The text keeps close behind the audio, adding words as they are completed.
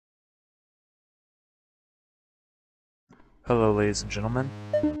Hello, ladies and gentlemen.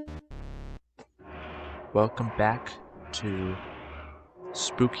 Welcome back to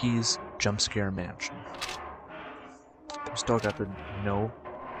Spooky's Jump Scare Mansion. We still got the no.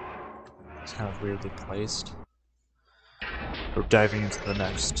 It's kind of weirdly placed. We're diving into the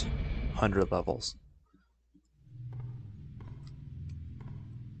next 100 levels.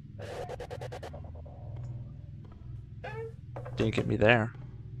 Didn't get me there.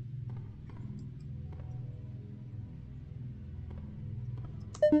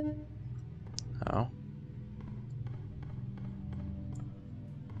 Oh.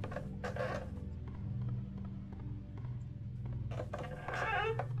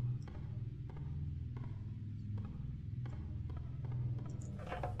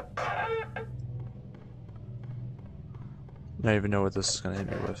 I don't even know what this is going to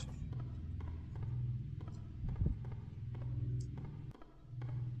hit me with.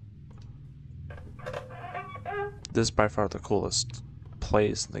 This is by far the coolest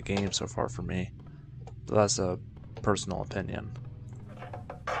place in the game so far for me. But that's a personal opinion.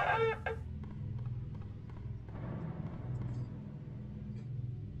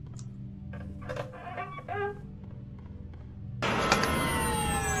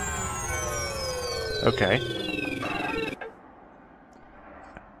 Okay.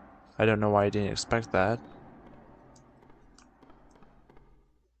 I don't know why I didn't expect that.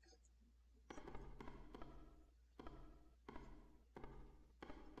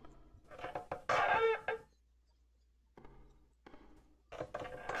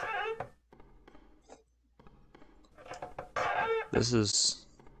 This is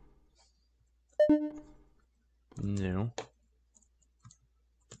new.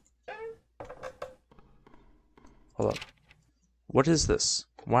 Hold up. What is this?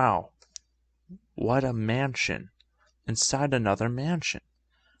 Wow. What a mansion. Inside another mansion.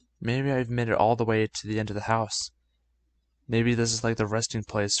 Maybe I've made it all the way to the end of the house. Maybe this is like the resting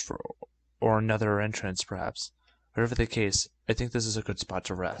place for, or another entrance perhaps. Whatever the case, I think this is a good spot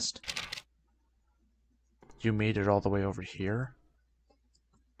to rest. You made it all the way over here?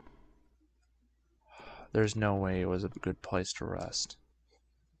 There's no way it was a good place to rest.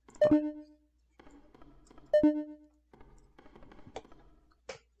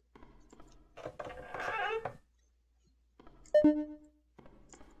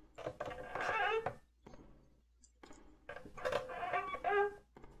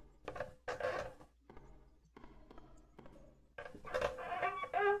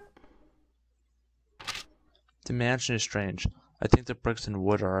 The mansion is strange. I think the bricks and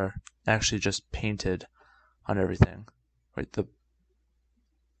wood are actually just painted on everything. Wait, the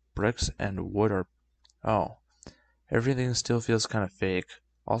bricks and wood are... Oh. Everything still feels kind of fake.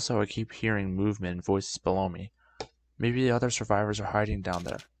 Also, I keep hearing movement and voices below me. Maybe the other survivors are hiding down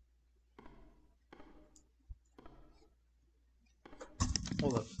there.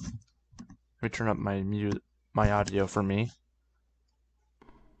 Hold up. Let me turn up my audio for me.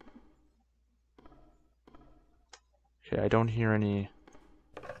 Okay, I don't hear any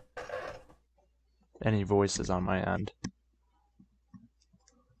voices on my end.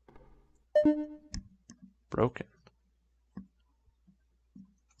 Broken.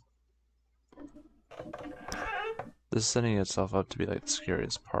 This is setting itself up to be like the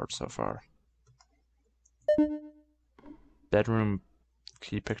scariest part so far. Bedroom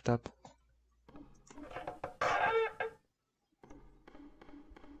key picked up.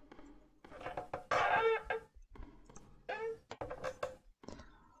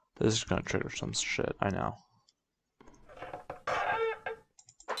 This is gonna trigger some shit, I know.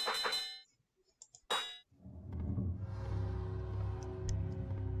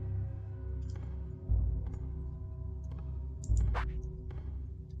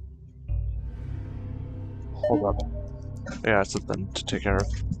 Hold up. Yeah, it's something to take care of.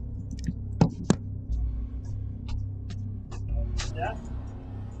 Yeah.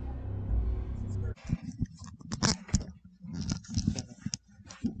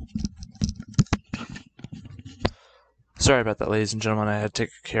 Sorry about that, ladies and gentlemen. I had to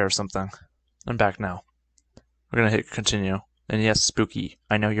take care of something. I'm back now. We're gonna hit continue. And yes, Spooky,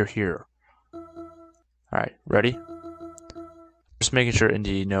 I know you're here. Alright, ready? Just making sure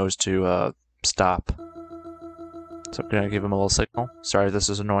Indy knows to stop. So I'm gonna give him a little signal. Sorry if this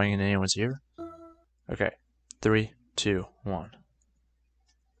is annoying in anyone's ear. Okay. 3, 2, 1.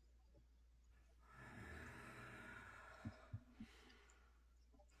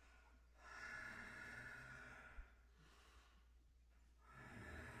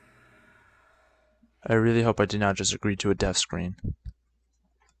 I really hope I did not just agree to a death screen.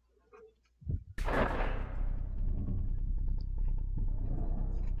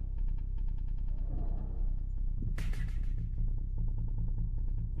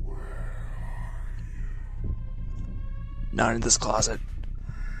 Not in this closet.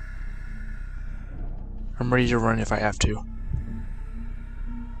 I'm ready to run if I have to.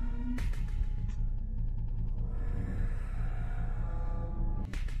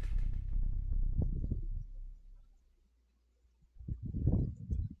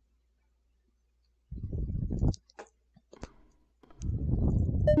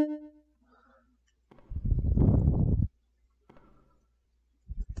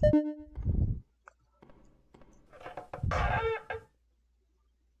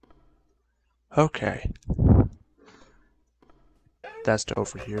 Okay. That's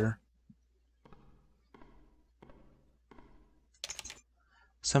over here.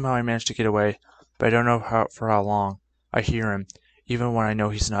 Somehow I managed to get away, but I don't know for how long. I hear him, even when I know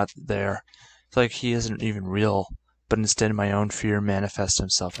he's not there. It's like he isn't even real, but instead my own fear manifests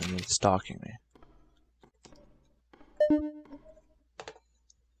himself in me, stalking me.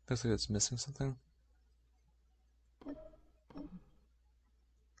 Looks like it's missing something.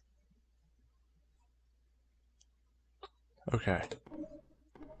 Okay.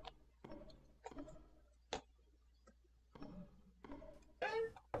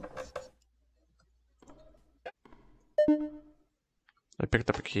 I picked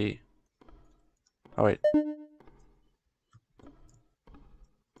up a key. Oh wait.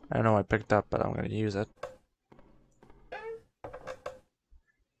 I don't know what I picked up, but I'm gonna use it.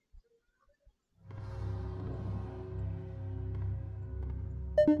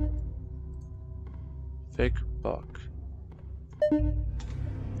 Fake book.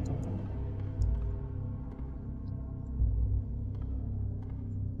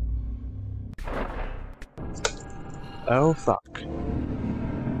 Oh fuck.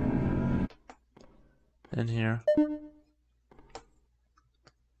 In here.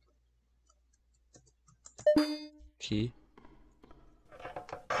 Key.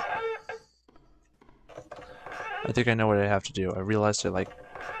 I think I know what I have to do. I realized it like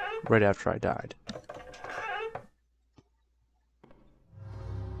right after I died.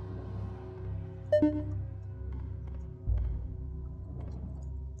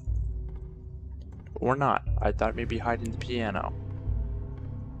 Or not. I thought maybe hiding the piano.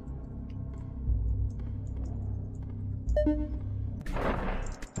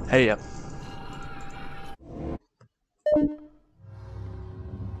 Hey,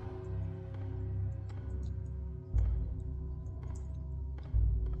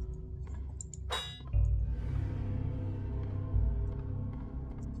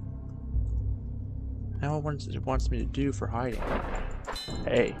 now what it wants me to do for hiding.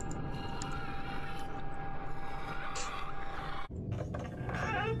 Hey.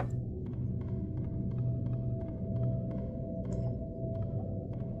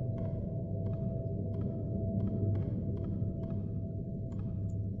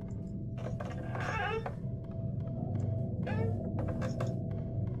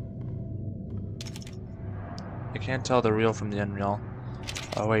 I can't tell the real from the unreal.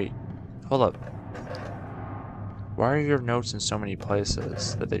 Oh wait, hold up. Why are your notes in so many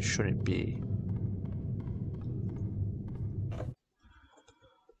places that they shouldn't be?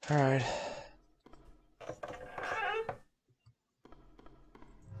 Alright.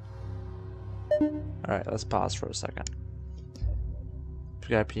 Alright, let's pause for a second. We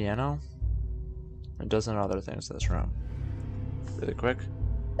got a piano. A dozen other things in this room. Really quick.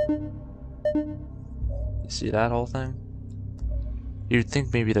 You see that whole thing? You'd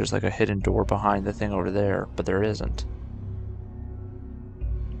think maybe there's like a hidden door behind the thing over there, but there isn't.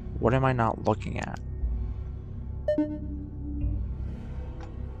 What am I not looking at?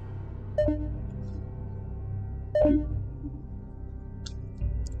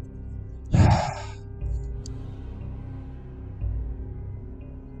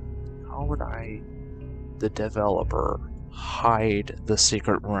 How would I, the developer, hide the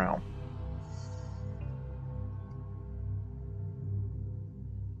secret room?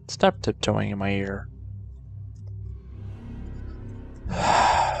 Stop tiptoeing in my ear.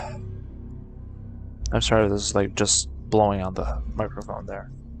 I'm sorry, this is like just blowing on the microphone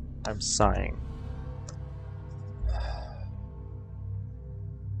there. I'm sighing.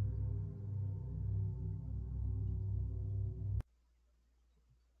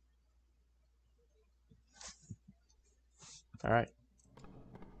 Alright.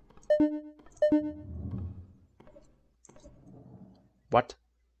 What?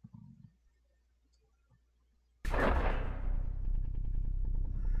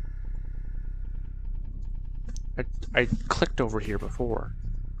 I clicked over here before.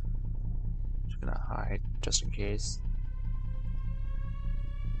 Just gonna hide, just in case.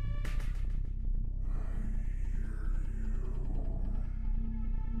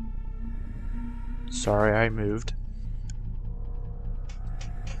 Sorry, I moved.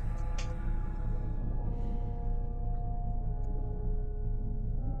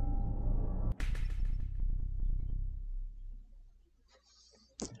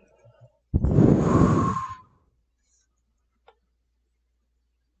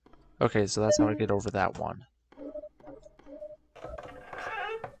 Okay, so that's how I get over that one.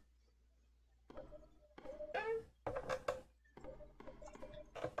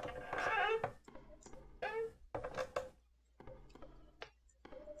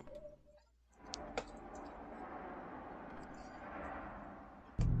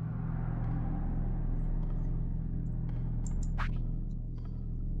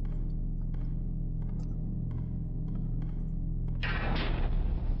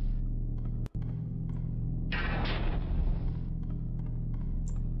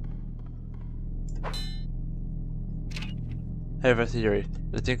 I have a theory.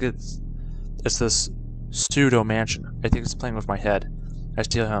 I think it's this pseudo mansion. I think it's playing with my head. I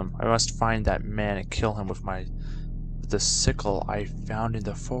steal him. I must find that man and kill him with the sickle I found in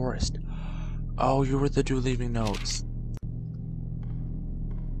the forest. Oh, you were the dude leaving notes.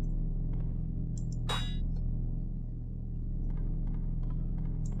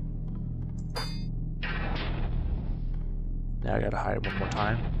 Now I gotta hide one more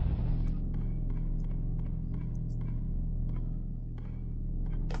time.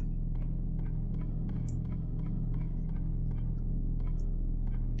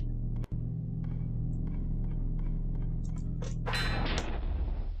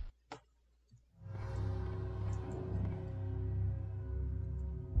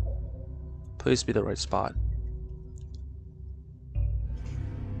 Please be the right spot.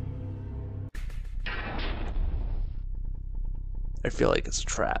 I feel like it's a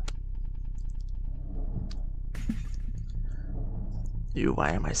trap. Why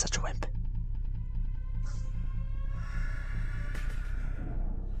am I such a wimp?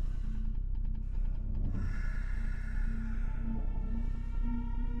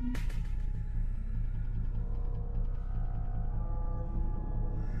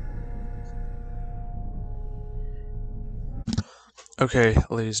 Okay,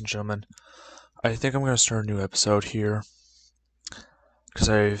 ladies and gentlemen, I think I'm going to start a new episode here because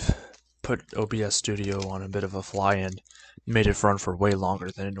I've put OBS Studio on a bit of a fly and made it run for way longer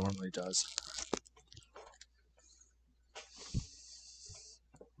than it normally does.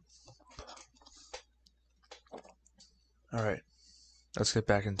 Alright, let's get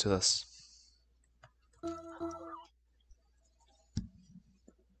back into this.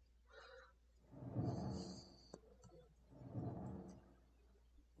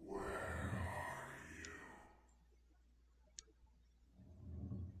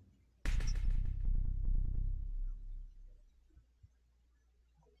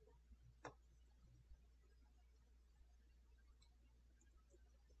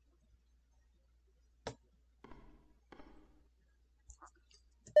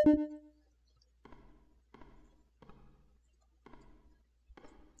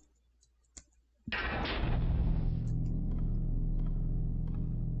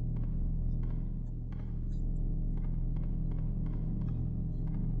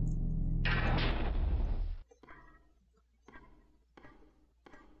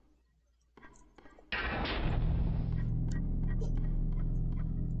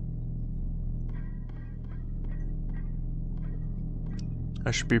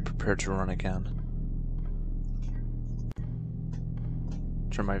 I should be prepared to run again.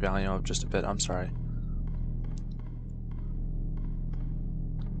 Turn my volume up just a bit, I'm sorry.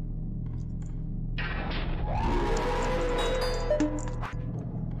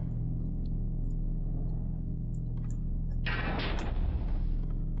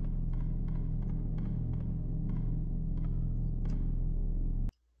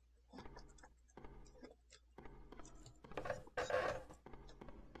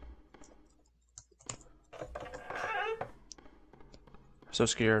 So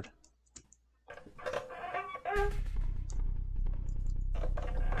scared.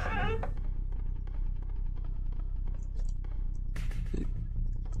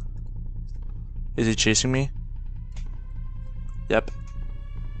 Is he chasing me? Yep.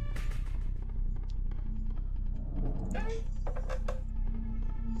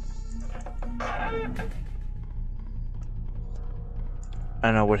 I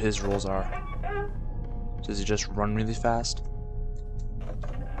don't know what his rules are. Does he just run really fast?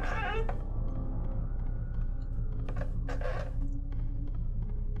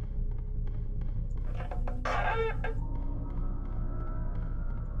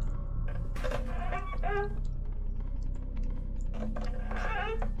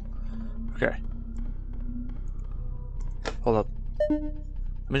 Okay. Hold up.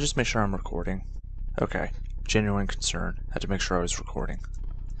 Let me just make sure I'm recording. Okay. Genuine concern. Had to make sure I was recording.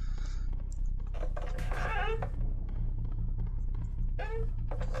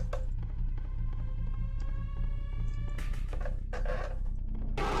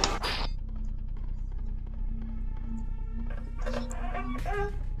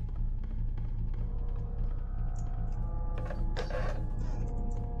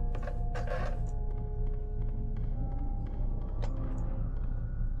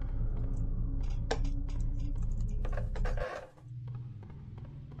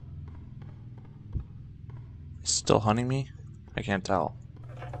 Still hunting me? I can't tell.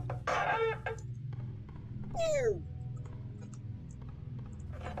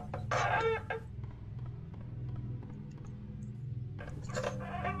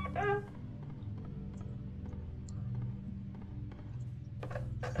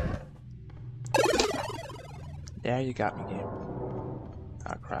 Yeah, you got me, game.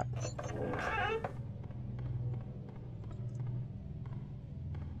 Ah, crap.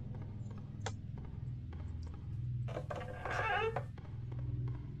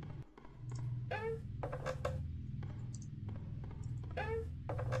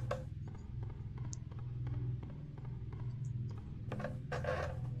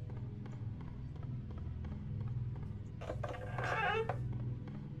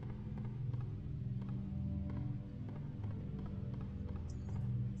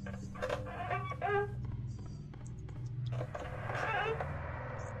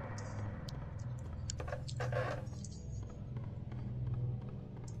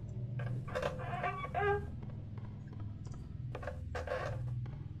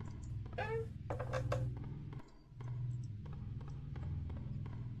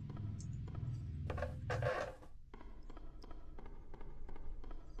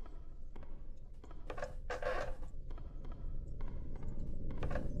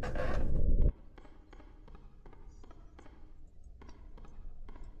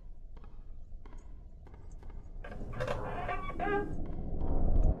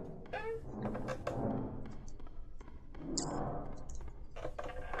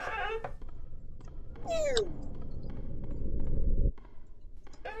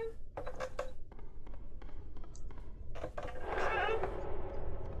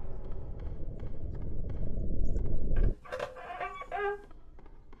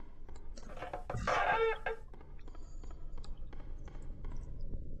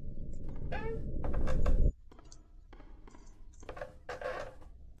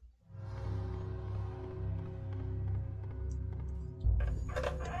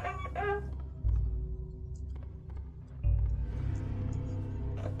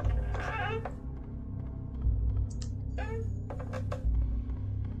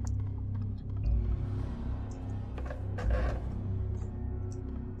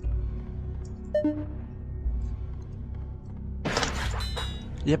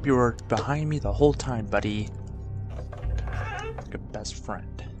 Yep, you were behind me the whole time, buddy. Like a best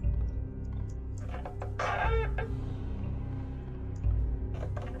friend.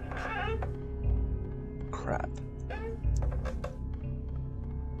 Crap.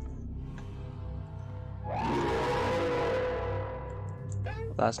 Well,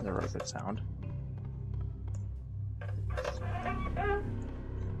 that's never a good sound.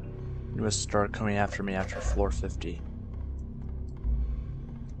 You must start coming after me after floor 50.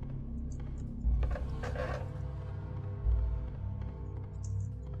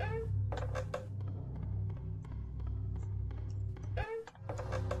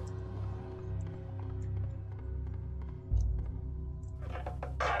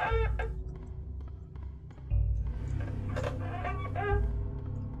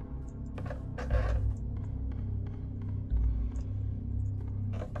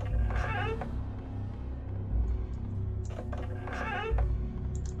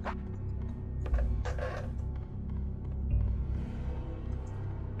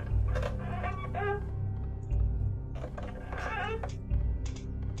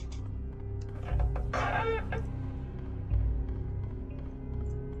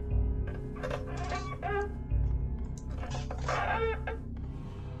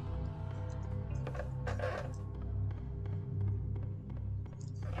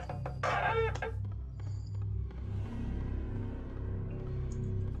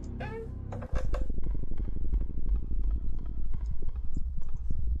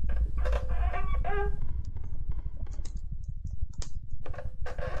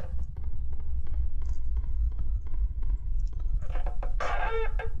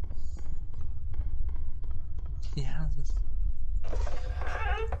 Yeah.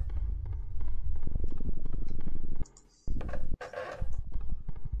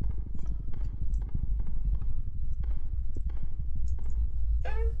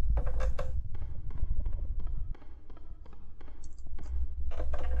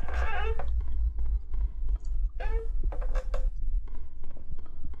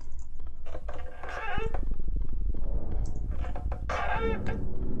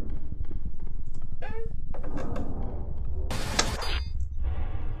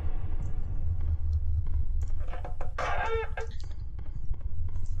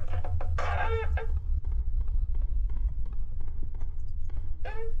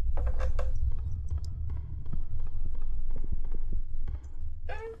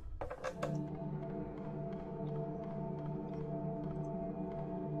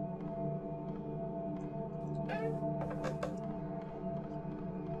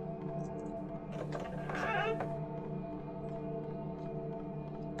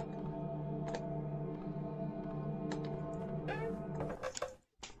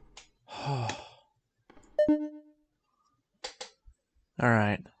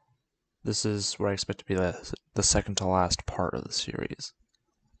 Alright, this is where I expect to be the second to last part of the series.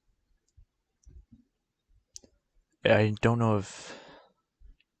 I don't know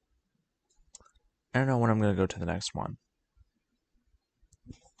when I'm going to go to the next one.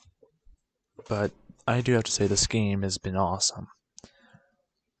 But I do have to say this game has been awesome.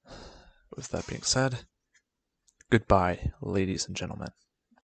 With that being said, goodbye, ladies and gentlemen.